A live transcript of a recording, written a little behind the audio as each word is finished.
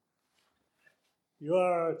You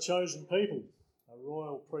are a chosen people, a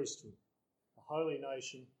royal priesthood, a holy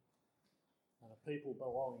nation, and a people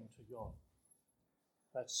belonging to God.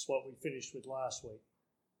 That's what we finished with last week.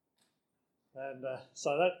 And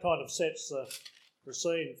so that kind of sets the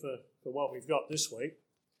scene for what we've got this week.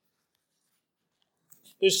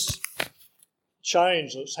 This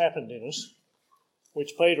change that's happened in us,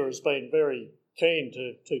 which Peter has been very keen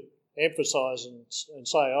to emphasise and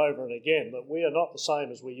say over and again, that we are not the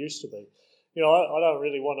same as we used to be. You know, I don't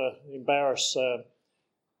really want to embarrass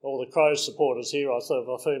all the Crows supporters here, of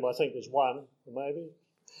whom I think there's one, maybe.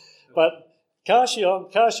 But cast your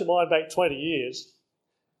mind back 20 years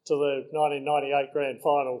to the 1998 grand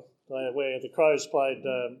final where the Crows played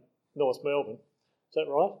North Melbourne. Is that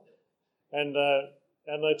right? And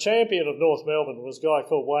the champion of North Melbourne was a guy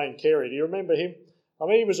called Wayne Carey. Do you remember him? I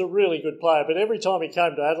mean, he was a really good player, but every time he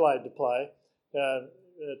came to Adelaide to play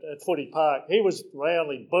at Footy Park, he was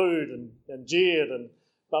roundly booed and jeered,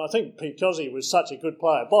 but I think because he was such a good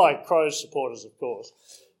player, by Crows supporters, of course.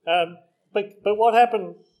 But what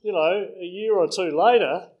happened, you know, a year or two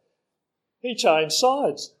later, he changed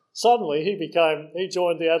sides. Suddenly he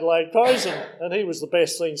joined the Adelaide Crows and he was the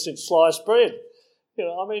best thing since sliced bread. You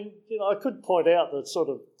know, I mean, you know, I could point out the sort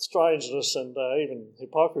of strangeness and even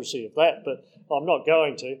hypocrisy of that, but I'm not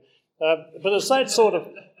going to. But it's that sort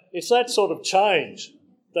of change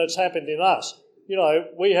that's happened in us. You know,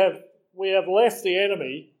 we have left the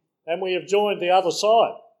enemy and we have joined the other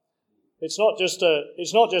side. It's not just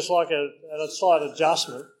like a slight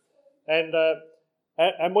adjustment, and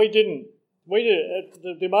we didn't.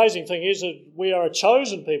 The amazing thing is that we are a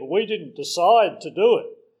chosen people. We didn't decide to do it.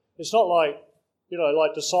 It's not like, you know,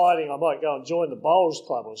 like deciding I might go and join the bowls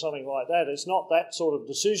club or something like that. It's not that sort of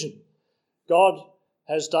decision. God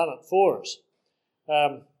has done it for us.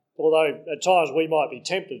 Although at times we might be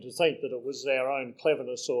tempted to think that it was our own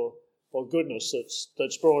cleverness or goodness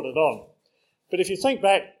that's brought it on. But if you think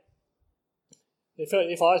back,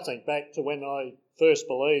 if I think back to when I first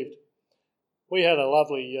believed, we had a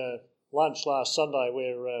lovely lunch last Sunday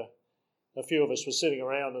where a few of us were sitting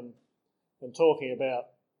around and talking about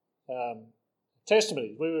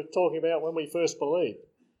testimonies. We were talking about when we first believed,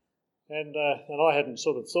 and I hadn't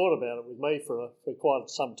sort of thought about it with me for quite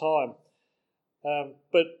some time.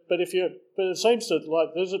 But it seems to like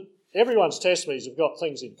everyone's testimonies have got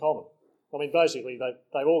things in common. I mean, basically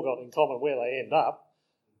they've all got in common where they end up.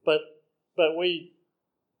 But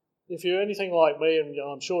if you're anything like me, and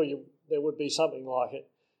I'm sure there would be something like it,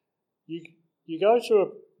 you go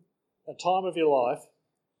through a time of your life,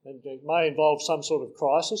 and it may involve some sort of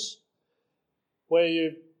crisis, where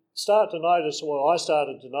you start to notice, well, I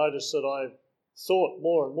started to notice that I thought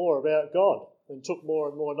more and more about God and took more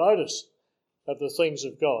and more notice of the things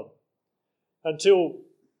of God, until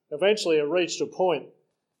eventually it reached a point,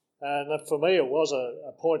 and for me it was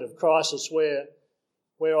a point of crisis where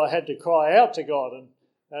I had to cry out to God, and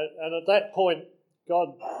at that point God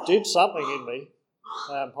did something in me.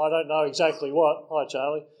 I don't know exactly what. Hi,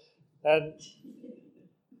 Charlie. And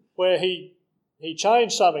where he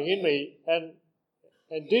changed something in me and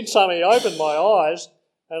did something. He opened my eyes,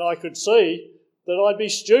 and I could see that I'd be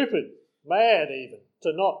stupid, mad even,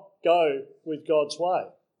 to not go with God's way.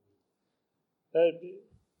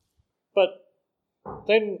 But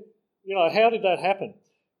then, you know, how did that happen?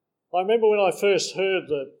 I remember when I first heard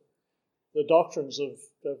the doctrines of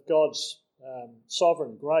God's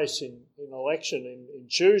sovereign grace in election, in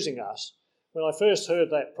choosing us. When I first heard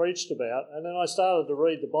that preached about, and then I started to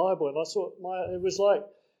read the Bible, and I thought it was like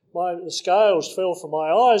the scales fell from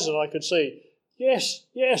my eyes, and I could see, yes,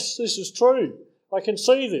 this is true. I can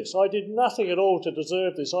see this. I did nothing at all to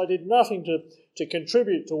deserve this. I did nothing to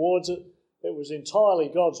contribute towards it. It was entirely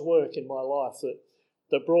God's work in my life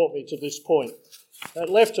that brought me to this point. And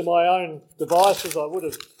left to my own devices, I would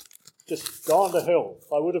have just gone to hell.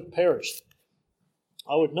 I would have perished.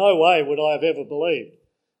 No way would I have ever believed.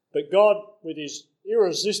 But God, with his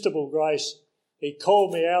irresistible grace, he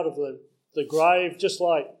called me out of the grave, just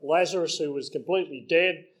like Lazarus, who was completely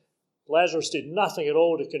dead. Lazarus did nothing at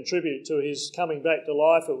all to contribute to his coming back to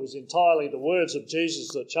life. It was entirely the words of Jesus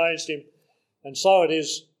that changed him. And so it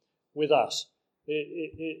is with us.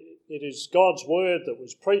 It is God's word that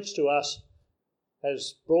was preached to us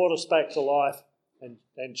has brought us back to life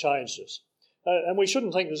and changed us. And we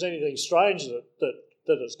shouldn't think there's anything strange that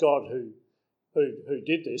it's God who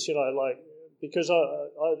did this, you know, like, because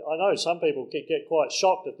I know some people get quite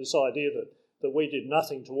shocked at this idea that we did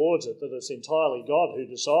nothing towards it, that it's entirely God who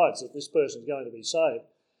decides that this person's going to be saved.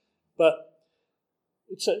 But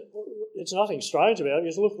it's nothing strange about it,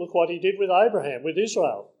 because look what he did with Abraham, with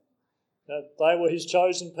Israel. They were his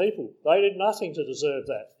chosen people. They did nothing to deserve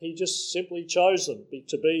that. He just simply chose them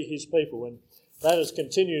to be his people, and that has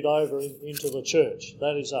continued over into the church.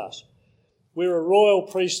 That is us. We're a royal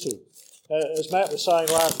priesthood. As Matt was saying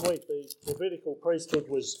last week, the Levitical priesthood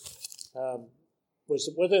they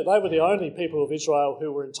were the only people of Israel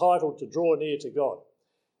who were entitled to draw near to God.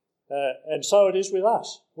 And so it is with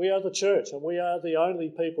us. We are the church, and we are the only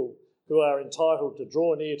people who are entitled to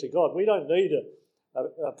draw near to God. We don't need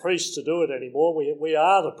a priest to do it anymore. We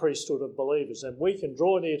are the priesthood of believers, and we can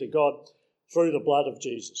draw near to God through the blood of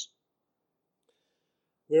Jesus.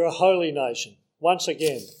 We're a holy nation, once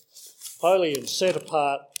again, holy and set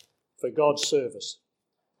apart for God's service.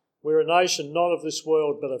 We're a nation not of this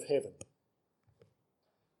world but of heaven.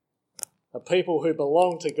 A people who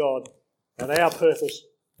belong to God, and our purpose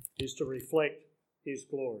is to reflect his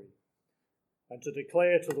glory and to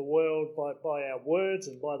declare to the world by our words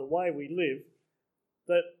and by the way we live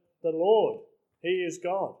that the Lord, he is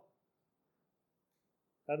God.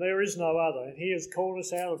 And there is no other, and he has called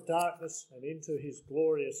us out of darkness and into his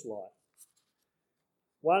glorious light.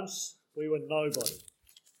 Once we were nobody.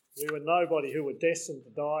 We were nobody who were destined to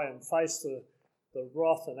die and face the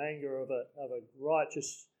wrath and anger of a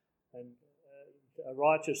righteous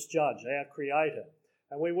judge, our Creator.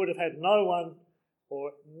 And we would have had no one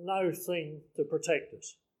or no thing to protect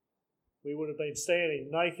us. We would have been standing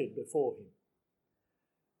naked before him.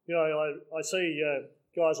 You know, I see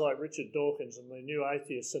guys like Richard Dawkins and the New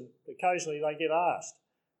Atheists, and occasionally they get asked,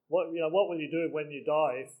 what will you do when you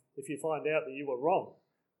die if you find out that you were wrong?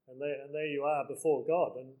 And there you are before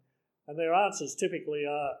God. And their answers typically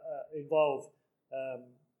involve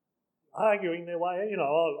arguing their way. You know,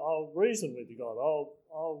 I'll reason with God.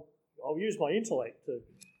 I'll use my intellect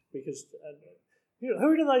because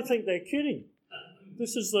who do they think they're kidding?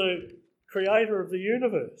 This is the creator of the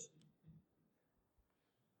universe.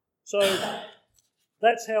 So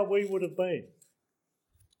that's how we would have been.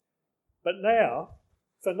 But now,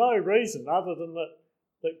 for no reason other than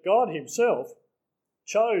that God himself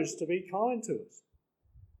chose to be kind to us.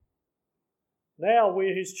 Now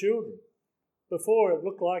we're his children. Before it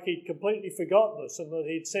looked like he'd completely forgotten us and that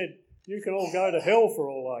he'd said, you can all go to hell for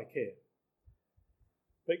all I care.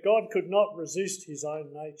 But God could not resist his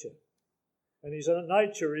own nature. And his own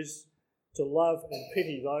nature is to love and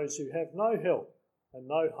pity those who have no help and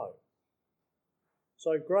no hope.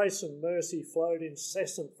 So grace and mercy flowed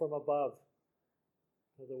incessant from above,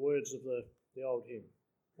 are the words of the old hymn.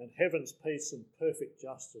 And heaven's peace and perfect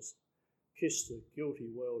justice kissed the guilty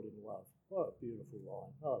world in love. What a beautiful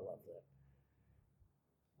line. I love that.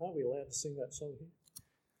 Aren't we allowed to sing that song here?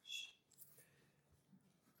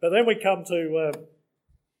 But then we come to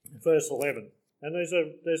verse 11. And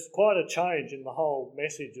there's quite a change in the whole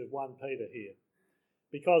message of 1 Peter here.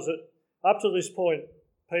 Because up to this point,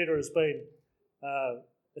 Peter has been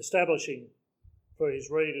establishing for his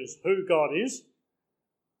readers who God is,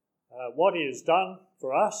 what he has done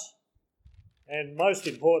for us, and most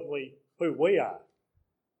importantly, who we are.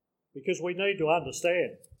 Because we need to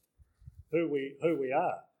understand who we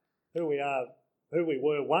are, who we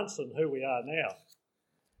were once and who we are now.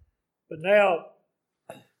 But now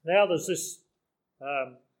there's this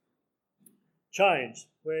change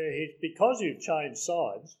where because you've changed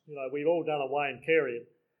sides, you know, we've all done a Wayne Carey and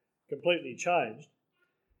completely changed.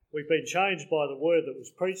 We've been changed by the word that was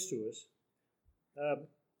preached to us.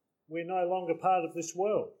 We're no longer part of this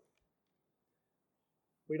world.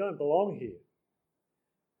 We don't belong here.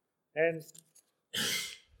 And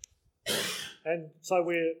so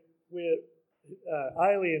we're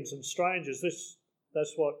aliens and strangers.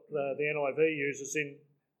 That's what the NIV uses. In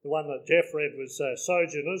the one that Jeff read was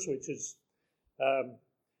sojourners, which is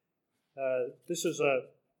this is a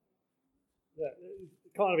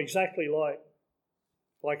kind of exactly like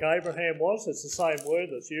Abraham was. It's the same word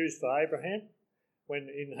that's used for Abraham when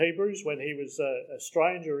in Hebrews, when he was a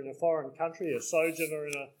stranger in a foreign country, a sojourner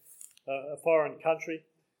in a foreign country.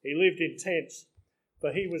 He lived in tents,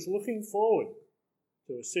 but he was looking forward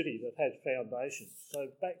to a city that had foundations. So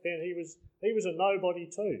back then he was a nobody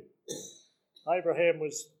too. Abraham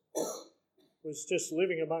was just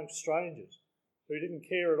living amongst strangers who didn't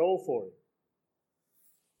care at all for him.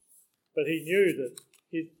 But he knew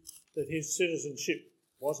that his citizenship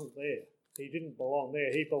wasn't there. He didn't belong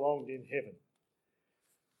there. He belonged in heaven.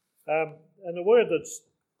 And the word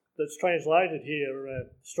that's translated here,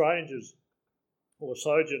 strangers or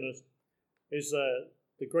sojourners, is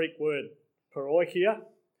the Greek word paroikia,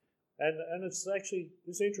 and it's actually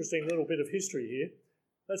this interesting little bit of history here.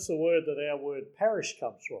 That's the word that our word parish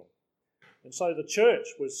comes from. And so the church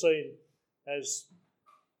was seen as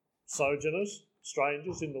sojourners,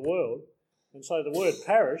 strangers in the world, and so the word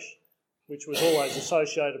parish which was always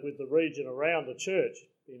associated with the region around the church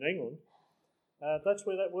in England, that's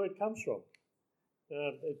where that word comes from.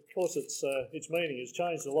 Of course, its meaning has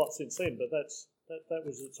changed a lot since then, but that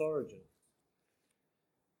was its origin.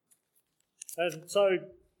 And so,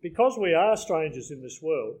 because we are strangers in this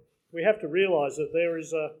world, we have to realise that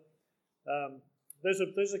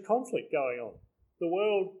there's a conflict going on. The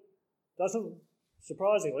world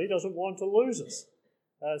surprisingly doesn't want to lose us.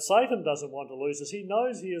 Satan doesn't want to lose us. He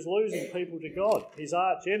knows he is losing people to God, his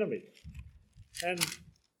arch enemy, and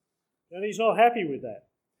he's not happy with that.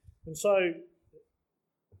 And so,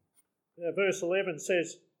 verse 11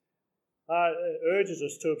 says, urges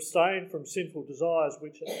us to abstain from sinful desires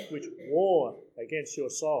which war against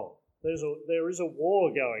your soul. There is a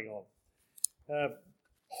war going on.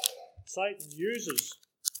 Satan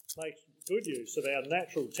makes good use of our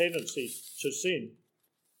natural tendency to sin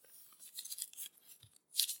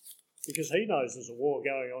because he knows there's a war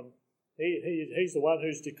going on. He's the one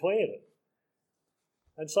who's declared it.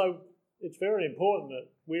 And so it's very important that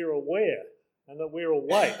we're aware and that we're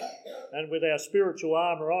awake and with our spiritual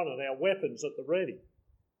armour on and our weapons at the ready.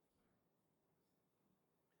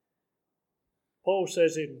 Paul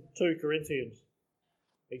says in 2 Corinthians,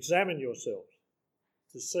 examine yourselves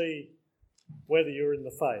to see whether you're in the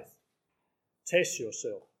faith. Test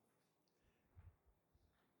yourself.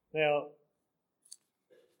 Now,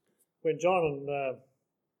 when John and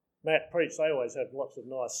Matt preach, they always have lots of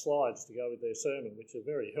nice slides to go with their sermon, which are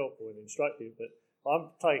very helpful and instructive, but I'm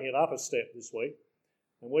taking it up a step this week,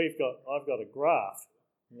 and I've got a graph.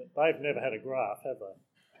 They've never had a graph, have they?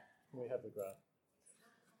 We have the graph.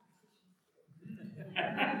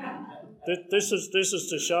 This is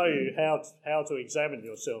to show you how to examine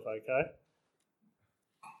yourself, okay?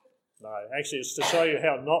 No, actually it's to show you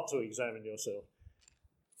how not to examine yourself.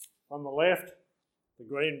 On the left, the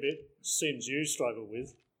green bit, sins you struggle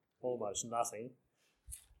with, almost nothing.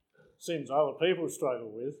 Sins other people struggle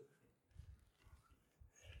with.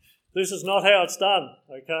 This is not how it's done,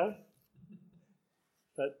 okay?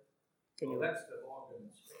 But can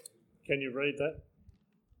you read that?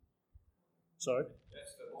 Sorry?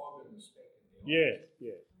 That's the log and the speck. Yeah.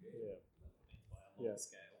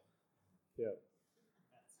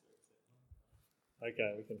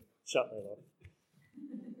 Okay, we can shut that off.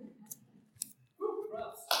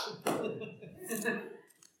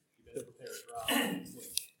 You better prepare a graph next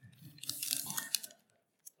week.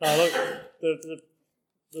 No, look,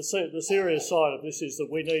 the serious side of this is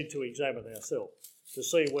that we need to examine ourselves to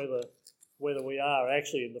see whether we are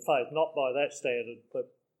actually in the faith, not by that standard,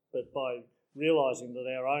 but by realising that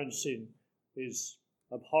our own sin is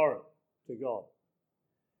abhorrent to God.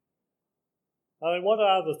 I mean, what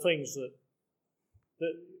are the things that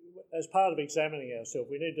as part of examining ourselves,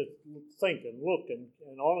 we need to think and look and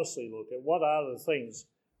honestly look at what are the things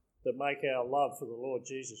that make our love for the Lord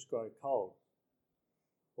Jesus grow cold,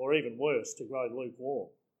 or even worse, to grow lukewarm.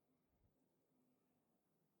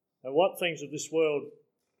 And what things of this world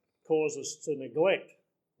cause us to neglect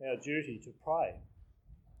our duty to pray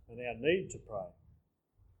and our need to pray?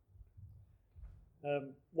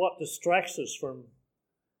 What distracts us from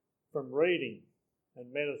reading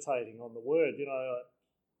and meditating on the Word? You know,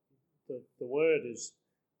 the Word it's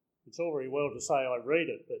all very well to say I read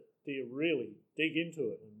it, but do you really dig into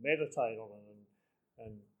it and meditate on it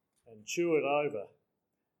and chew it over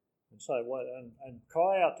and say what and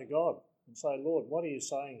cry out to God and say, Lord, what are you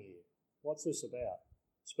saying here? What's this about?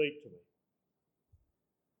 Speak to me.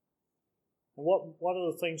 And what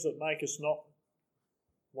are the things that make us not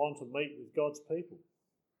want to meet with God's people?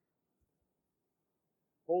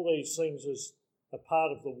 All these things is a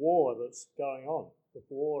part of the war that's going on, the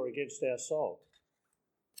war against our soul.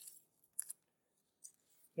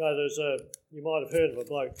 You know, you might have heard of a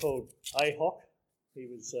bloke called Ahok. He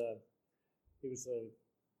was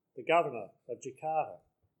the governor of Jakarta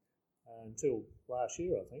until last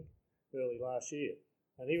year, I think, early last year,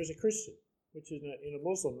 and he was a Christian, which in a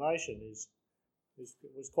Muslim nation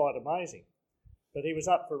was quite amazing. But he was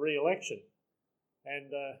up for re-election,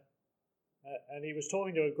 and he was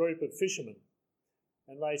talking to a group of fishermen,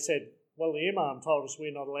 and they said, well, the Imam told us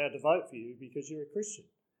we're not allowed to vote for you because you're a Christian.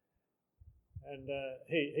 And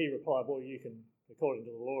he replied, well, you can, according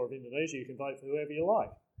to the law of Indonesia, you can vote for whoever you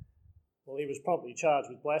like. Well, he was promptly charged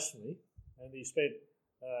with blasphemy, and he spent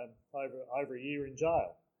over a year in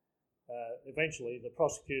jail. Eventually, the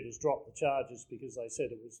prosecutors dropped the charges because they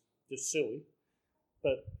said it was just silly.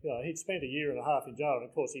 But, you know, he'd spent a year and a half in jail, and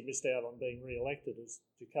of course he missed out on being re-elected as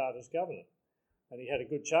Jakarta's governor. And he had a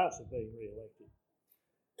good chance of being re-elected.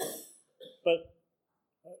 But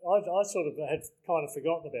I sort of had kind of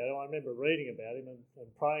forgotten about him. I remember reading about him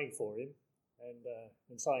and praying for him.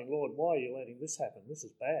 and saying, Lord, why are you letting this happen? This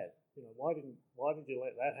is bad. Why did you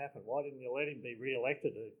let that happen? Why didn't you let him be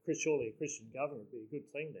re-elected? Surely a Christian governor would be a good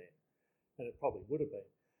thing there, and it probably would have been.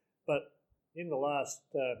 But in the last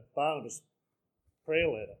Barnabas prayer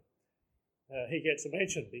letter, he gets a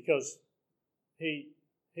mention because he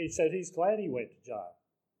said he's glad he went to jail.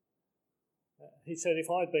 He said, if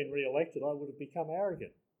I'd been re-elected, I would have become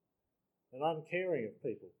arrogant and uncaring of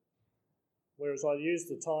people, whereas I used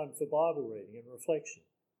the time for Bible reading and reflection.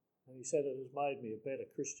 And he said it has made me a better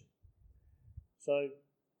Christian. So,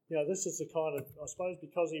 this is the kind of, I suppose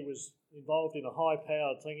because he was involved in a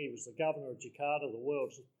high-powered thing, he was the governor of Jakarta,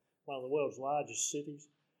 one of the world's largest cities.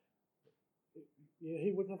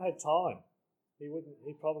 He wouldn't have had time. He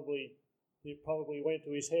probably went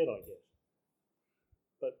to his head, I guess.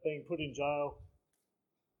 But being put in jail,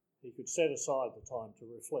 he could set aside the time to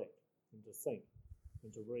reflect and to think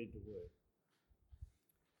and to read the Word.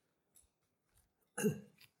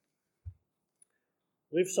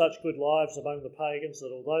 Live such good lives among the pagans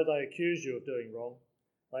that although they accuse you of doing wrong,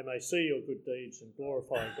 they may see your good deeds and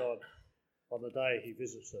glorify God on the day he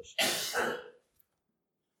visits us.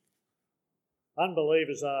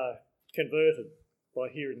 Unbelievers are converted by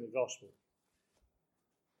hearing the gospel.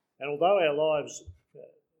 And although our lives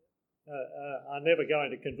are never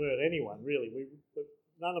going to convert anyone, really,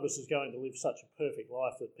 none of us is going to live such a perfect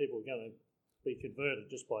life that people are going to be converted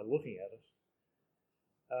just by looking at us.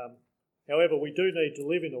 However, we do need to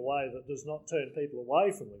live in a way that does not turn people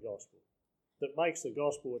away from the gospel, that makes the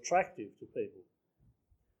gospel attractive to people.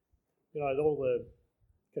 All the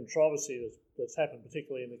controversy that's happened,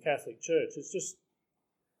 particularly in the Catholic Church, it's just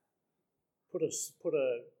put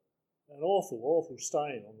an awful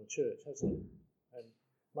stain on the church, hasn't it? And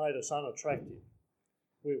made us unattractive.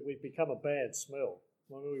 We've become a bad smell.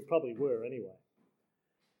 We probably were anyway.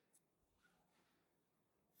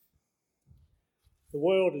 The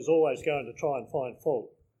world is always going to try and find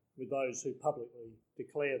fault with those who publicly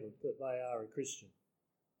declare that they are a Christian.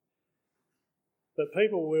 But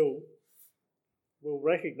people will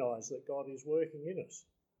recognise that God is working in us,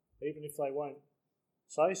 even if they won't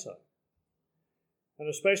say so. And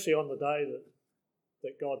especially on the day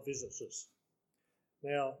that God visits us.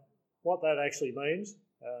 Now, what that actually means,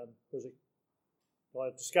 I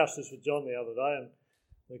discussed this with John the other day,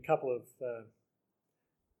 and a couple of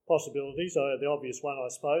possibilities. The obvious one, I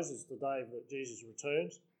suppose, is the day that Jesus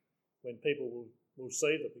returns, when people will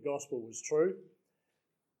see that the gospel was true.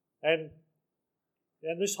 And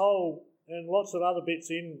this whole, and lots of other bits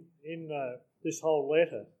in this whole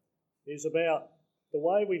letter is about the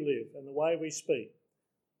way we live and the way we speak,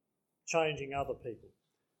 changing other people.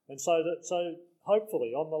 And so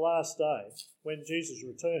hopefully on the last day, when Jesus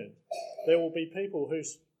returns, there will be people who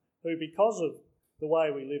because of the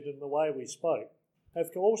way we lived and the way we spoke, have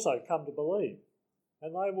also come to believe,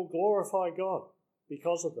 and they will glorify God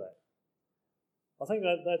because of that. I think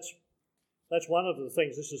that's one of the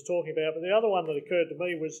things this is talking about. But the other one that occurred to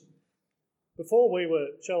me was, before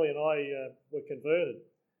Shelley and I were converted,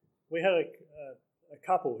 we had a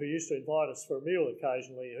couple who used to invite us for a meal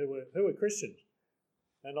occasionally who were Christians,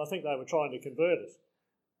 and I think they were trying to convert us,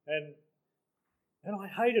 and I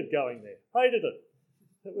hated going there, hated it.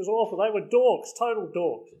 It was awful. They were dorks, total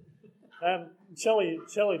dorks. Shelley,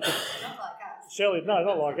 Not like us. Shelley, no,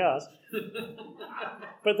 not like us.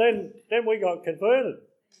 But then we got converted.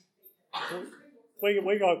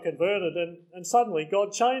 We got converted, and suddenly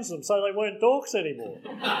God changed them so they weren't dorks anymore.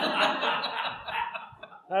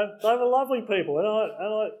 And they were lovely people,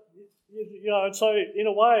 and so in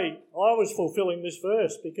a way I was fulfilling this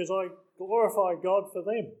verse because I glorify God for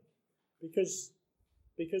them, because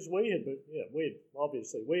we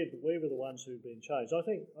were the ones who'd been changed. I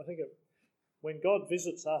think when God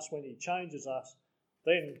visits us, when He changes us,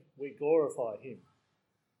 then we glorify Him,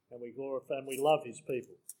 and we love His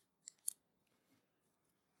people.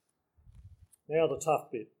 Now the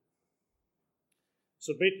tough bit.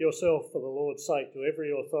 Submit yourself for the Lord's sake to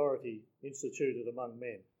every authority instituted among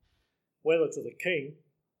men, whether to the king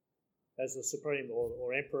as the supreme,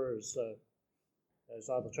 or emperor as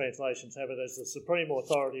other translations have it, as the supreme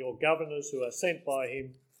authority, or governors who are sent by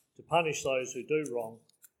him to punish those who do wrong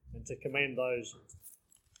and to commend those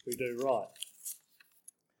who do right.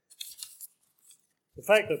 The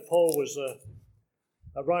fact that Paul was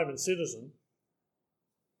a Roman citizen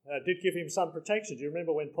did give him some protection. Do you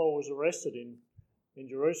remember when Paul was arrested in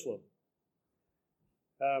Jerusalem?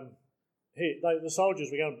 The soldiers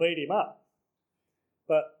were going to beat him up,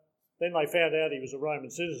 but then they found out he was a Roman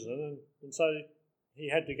citizen, and so he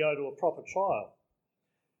had to go to a proper trial.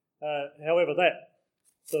 However,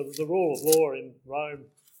 the rule of law in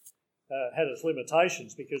Rome had its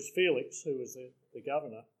limitations because Felix, who was the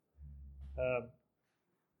governor,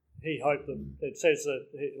 he hoped that, it says that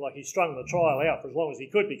he strung the trial out for as long as he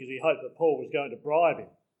could because he hoped that Paul was going to bribe him.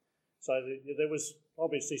 So there was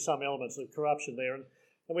obviously some elements of corruption there. And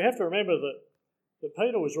we have to remember that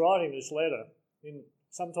Peter was writing this letter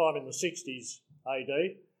sometime in the 60s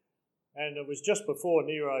AD, and it was just before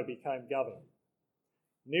Nero became governor.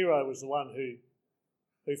 Nero was the one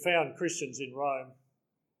who found Christians in Rome,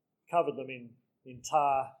 covered them in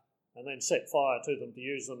tar, and then set fire to them to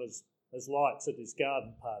use them as lights at his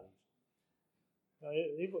garden parties.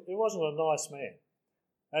 He wasn't a nice man.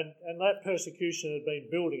 And that persecution had been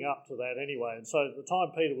building up to that anyway. And so at the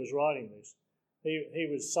time Peter was writing this, he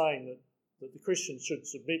was saying that the Christians should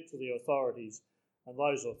submit to the authorities, and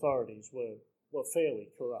those authorities were fairly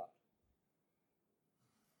corrupt.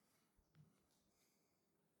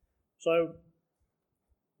 So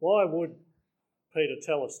why would Peter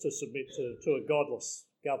tell us to submit to a godless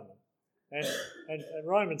government? And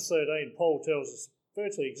Romans 13, Paul tells us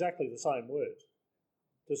virtually exactly the same words,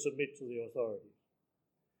 to submit to the authorities.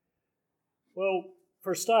 Well,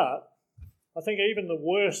 for a start, I think even the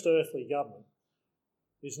worst earthly government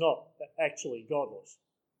is not actually godless.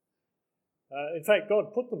 In fact,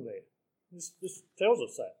 God put them there. This tells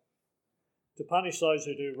us that. To punish those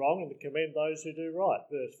who do wrong and to commend those who do right,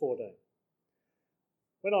 verse 14.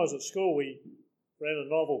 When I was at school, we read a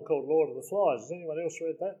novel called Lord of the Flies. Has anyone else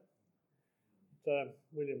read that?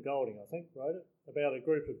 William Golding, I think, wrote it, about a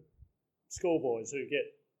group of schoolboys who get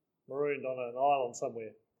marooned on an island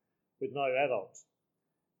somewhere with no adults.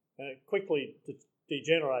 And it quickly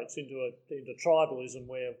degenerates into tribalism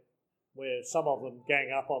where some of them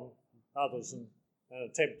gang up on others and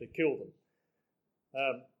attempt to kill them.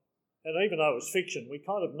 And even though it was fiction, we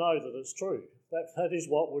kind of know that it's true. That is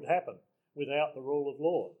what would happen without the rule of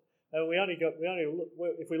law. And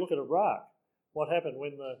if we look at Iraq, what happened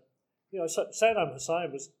when Saddam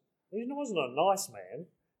Hussein wasn't a nice man.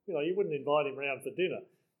 You wouldn't invite him round for dinner.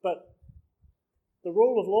 But the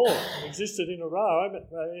rule of law existed in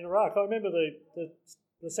Iraq. I remember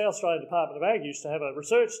the South Australian Department of Ag used to have a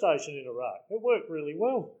research station in Iraq. It worked really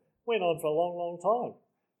well. Went on for a long, long time.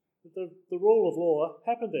 The rule of law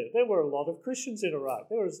happened there. There were a lot of Christians in Iraq.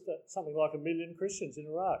 There was something like 1 million Christians in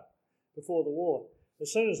Iraq before the war.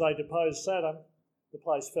 As soon as they deposed Saddam, the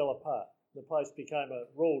place fell apart. The place became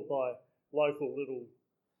ruled by local little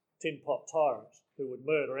tin pot tyrants who would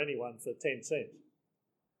murder anyone for 10 cents.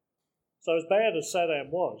 So as bad as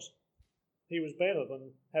Saddam was, he was better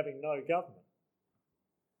than having no government.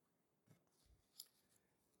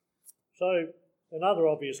 So another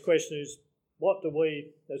obvious question is, what do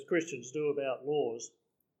we as Christians do about laws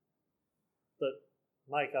that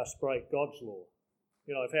make us break God's law?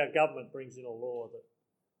 If our government brings in a law that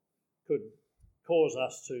could cause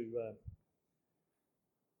us to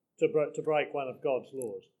break one of God's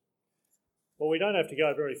laws. Well, we don't have to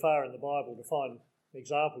go very far in the Bible to find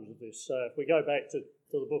examples of this. If we go back to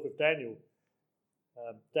the book of Daniel,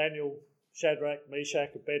 Daniel, Shadrach,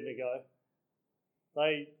 Meshach, Abednego,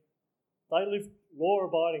 they lived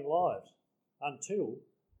law-abiding lives until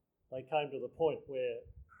they came to the point where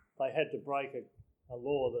they had to break a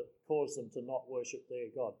law that caused them to not worship their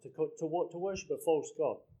God, to worship a false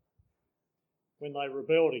god, when they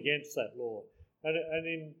rebelled against that law.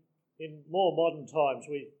 And in more modern times,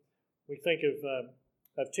 we think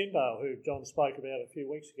of Tyndale, who John spoke about a few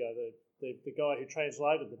weeks ago, the guy who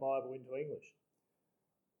translated the Bible into English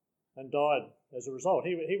and died as a result.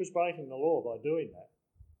 He was breaking the law by doing that.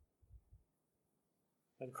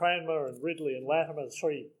 And Cranmer and Ridley and Latimer,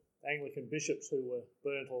 3 Anglican bishops who were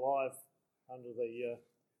burnt alive under the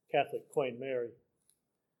Catholic Queen Mary.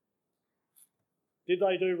 Did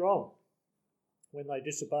they do wrong when they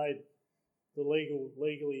disobeyed the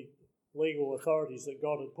legal authorities that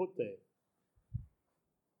God had put there?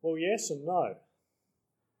 Well, yes and no.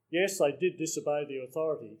 Yes, they did disobey the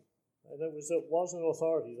authority, and it was an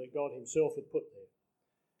authority that God himself had put there.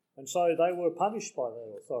 And so they were punished by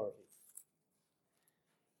that authority.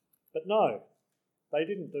 But no, they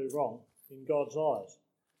didn't do wrong in God's eyes.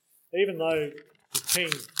 Even though the king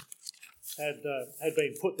had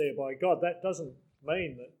been put there by God, that doesn't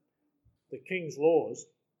mean that the king's laws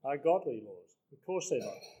are godly laws. Of course they're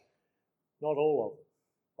not. Not all of them.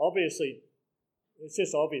 Obviously, it's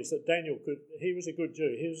just obvious that he was a good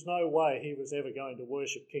Jew. There was no way he was ever going to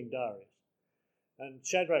worship King Darius. And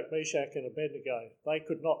Shadrach, Meshach and Abednego, they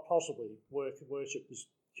could not possibly worship this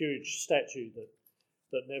huge statue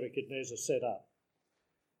that Nebuchadnezzar set up.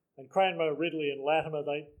 And Cranmer, Ridley and Latimer,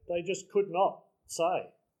 they just could not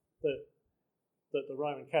say that the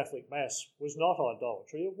Roman Catholic Mass was not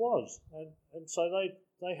idolatry. It was. And so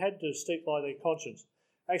they had to stick by their conscience.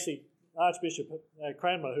 Actually, Archbishop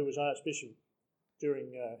Cranmer, who was Archbishop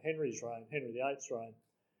during Henry VIII's reign,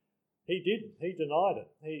 he didn't. He denied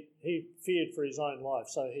it. He feared for his own life,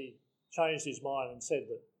 so he changed his mind and said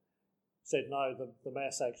no, the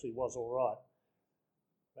Mass actually was all right.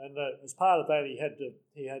 And as part of that, he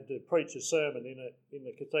had to preach a sermon in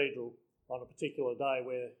the cathedral on a particular day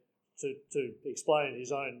where to explain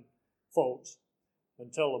his own faults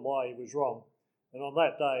and tell them why he was wrong. And on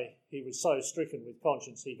that day, he was so stricken with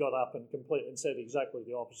conscience, he got up and said exactly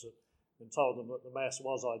the opposite and told them that the Mass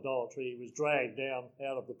was idolatry. He was dragged down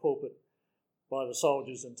out of the pulpit by the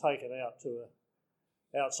soldiers and taken out to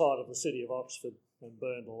outside of the city of Oxford and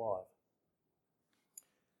burned alive.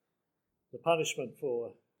 The punishment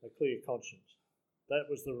for a clear conscience, that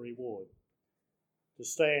was the reward. To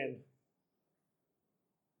stand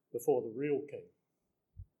before the real king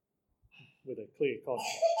with a clear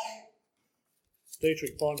conscience.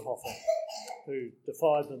 Dietrich Bonhoeffer, who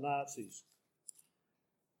defied the Nazis,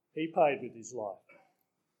 he paid with his life.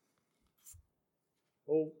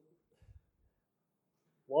 Well,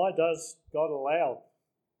 why does God allow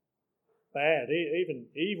bad, even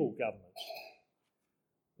evil governments?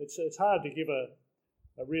 It's hard to give a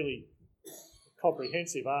really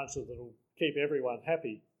comprehensive answer that will keep everyone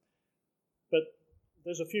happy, but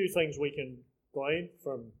there's a few things we can glean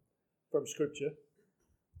from Scripture.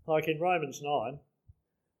 Like in Romans 9,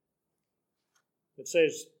 it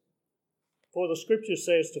says, "For the Scripture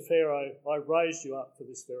says to Pharaoh, I raised you up for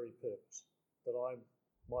this very purpose, that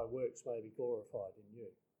my works may be glorified in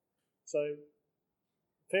you." So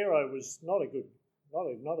Pharaoh was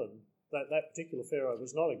that particular Pharaoh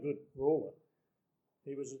was not a good ruler.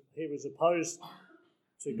 He was opposed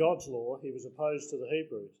to God's law. He was opposed to the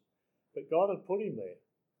Hebrews. But God had put him there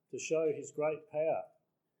to show his great power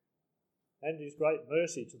and his great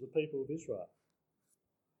mercy to the people of Israel.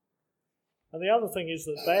 And the other thing is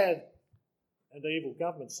that bad and evil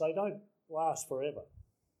governments, they don't last forever.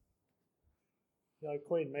 You know,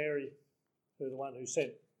 Queen Mary, who the one who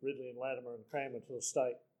sent Ridley and Latimer and Cranmer to the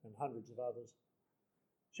stake and hundreds of others,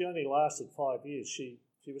 she only lasted 5 years. She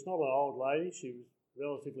was not an old lady. She was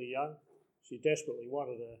relatively young. She desperately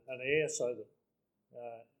wanted an heir so that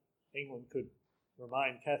England could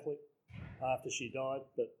remain Catholic after she died,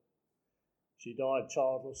 but she died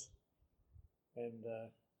childless, and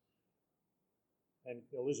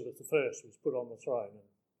Elizabeth I was put on the throne,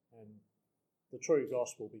 and the true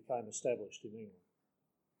gospel became established in England.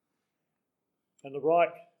 And the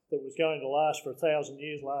Reich that was going to last for 1,000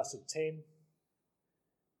 years lasted 10.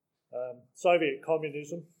 Soviet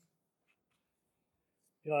communism,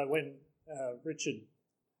 you know, when Richard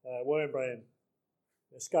Wurmbrand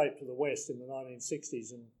escaped to the West in the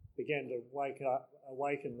 1960s and began to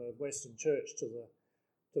awaken the Western Church to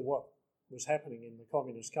what was happening in the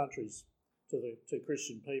communist countries, to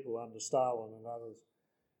Christian people under Stalin and others.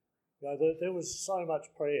 You know, there was so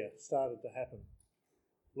much prayer started to happen.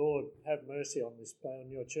 Lord, have mercy on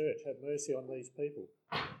your church, have mercy on these people.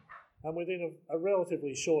 And within a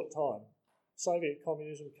relatively short time, Soviet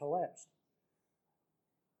communism collapsed.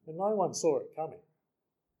 And no one saw it coming.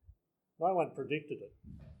 No one predicted it.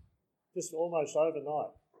 Just almost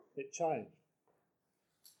overnight, it changed.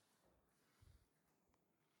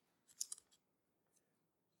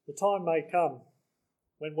 The time may come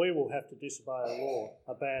when we will have to disobey a law,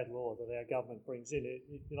 a bad law that our government brings in.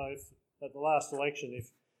 You know, at the last election,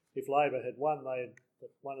 if Labor had won,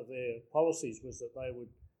 one of their policies was that they would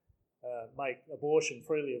make abortion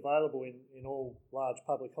freely available in all large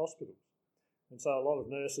public hospitals. And so a lot of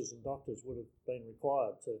nurses and doctors would have been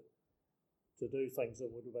required to do things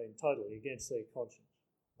that would have been totally against their conscience.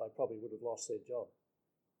 They probably would have lost their job.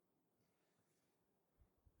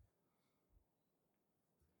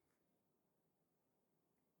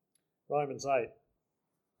 Romans 8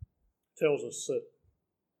 tells us that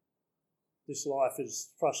this life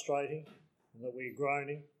is frustrating and that we're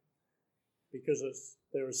groaning because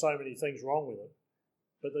there are so many things wrong with it.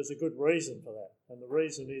 But there's a good reason for that. And the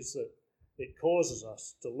reason is that it causes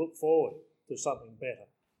us to look forward to something better.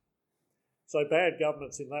 So bad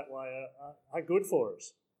governments in that way are good for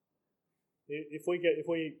us. We've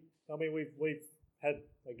had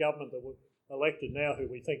a government that we've elected now who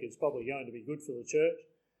we think is probably going to be good for the church.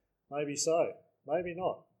 Maybe so, maybe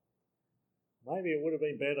not. Maybe it would have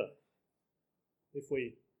been better if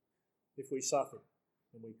we suffered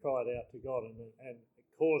and we cried out to God, and it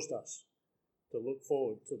caused us to look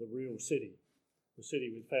forward to the real city, the city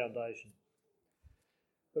with foundation.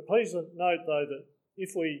 But please note, though, that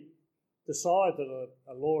if we decide that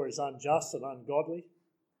a law is unjust and ungodly,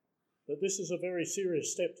 that this is a very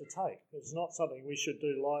serious step to take. It's not something we should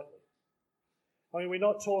do lightly. I mean, we're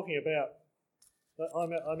not talking about... I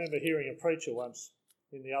remember hearing a preacher once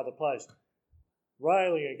in the other place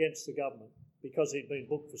railing against the government because he'd been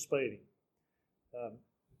booked for speeding.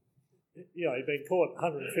 He'd been caught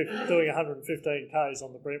doing 115 k's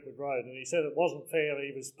on the Brentwood Road, and he said it wasn't fair.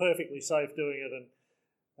 He was perfectly safe doing it,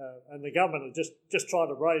 and the government had just tried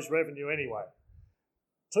to raise revenue anyway.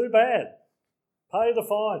 Too bad. Pay the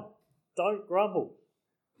fine. Don't grumble.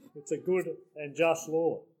 It's a good and just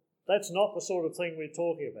law. That's not the sort of thing we're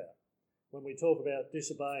talking about when we talk about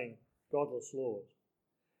disobeying godless laws.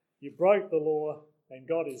 You broke the law, and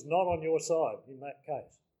God is not on your side in that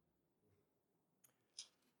case.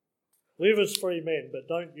 Live as free men, but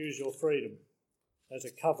don't use your freedom as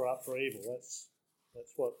a cover-up for evil. That's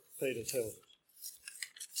what Peter tells us.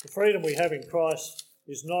 The freedom we have in Christ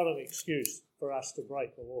is not an excuse for us to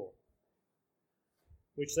break the law,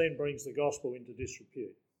 which then brings the gospel into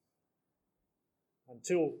disrepute.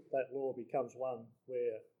 Until that law becomes one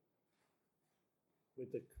where,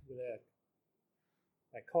 with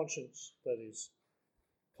our conscience that is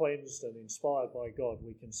cleansed and inspired by God,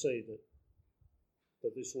 we can see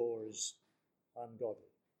that this law is ungodly.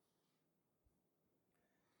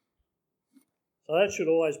 So that should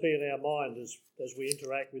always be in our mind as we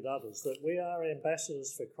interact with others, that we are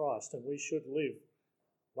ambassadors for Christ, and we should live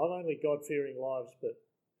not only God-fearing lives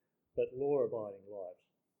but law-abiding lives.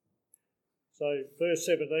 So verse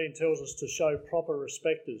 17 tells us to show proper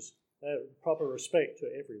respect to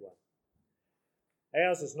everyone.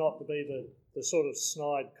 Ours is not to be the sort of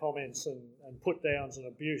snide comments and put-downs and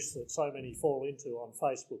abuse that so many fall into on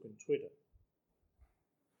Facebook and Twitter.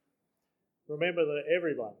 Remember that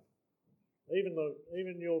everyone, even the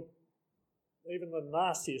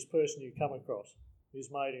nastiest person you come across,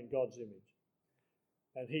 is made in God's image,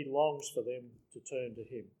 and He longs for them to turn to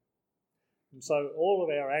Him. And so all of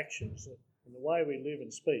our actions and the way we live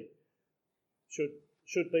and speak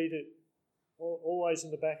should be to, always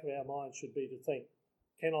in the back of our mind should be to think,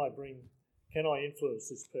 can I influence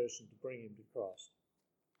this person to bring him to Christ?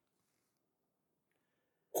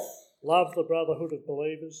 Love the brotherhood of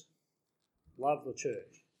believers. Love the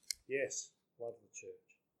church. Yes, love the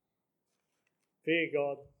church. Fear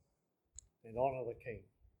God and honour the King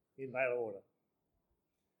in that order.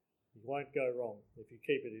 You won't go wrong if you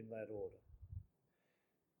keep it in that order.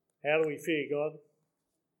 How do we fear God?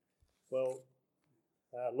 Well,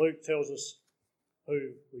 Luke tells us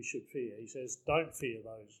who we should fear. He says, don't fear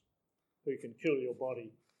those who can kill your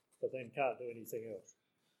body but then can't do anything else.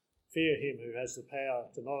 Fear him who has the power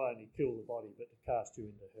to not only kill the body but to cast you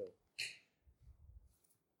into hell.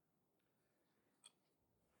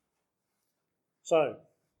 So,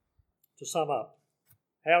 to sum up,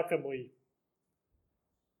 how can we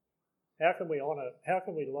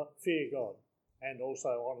fear God and also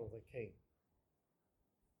honour the King?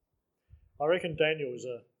 I reckon Daniel is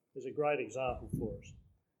a great example for us.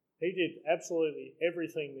 He did absolutely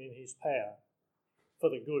everything in his power for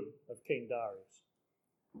the good of King Darius,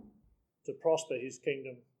 to prosper his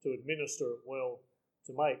kingdom, to administer it well,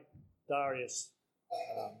 to make Darius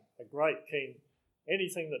a great king.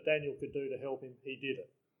 Anything that Daniel could do to help him, he did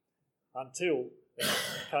it, until it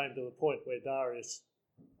came to the point where Darius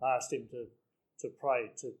asked him to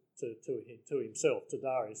pray to himself, to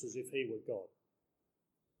Darius, as if he were God.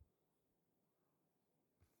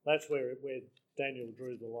 That's where Daniel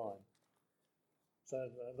drew the line. So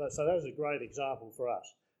that was a great example for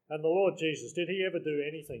us. And the Lord Jesus, did he ever do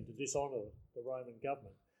anything to dishonour the Roman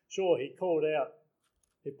government? Sure, he called out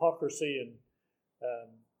hypocrisy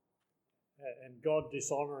and God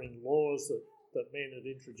dishonouring laws that men had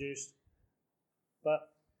introduced, but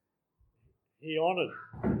he honoured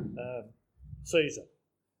Caesar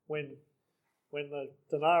when the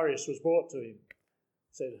denarius was brought to him.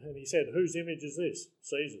 He said, whose image is this?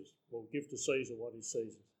 Caesar's. Well, give to Caesar what is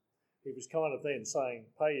Caesar's. He was kind of then saying,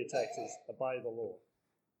 pay your taxes, obey the law.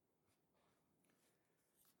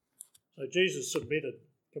 So Jesus submitted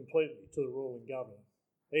completely to the ruling governor,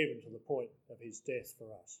 even to the point of his death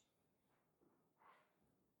for us.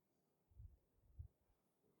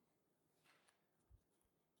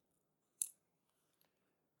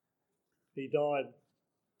 He died.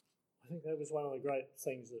 I think that was one of the great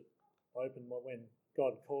things that opened when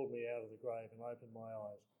God called me out of the grave and opened my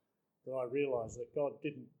eyes, that I realised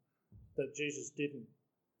that Jesus didn't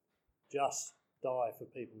just die for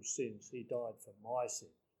people's sins. He died for my sin.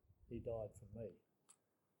 He died for me.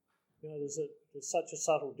 You know, there's such a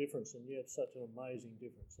subtle difference and yet such an amazing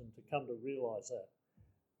difference. And to come to realise that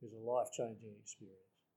is a life-changing experience.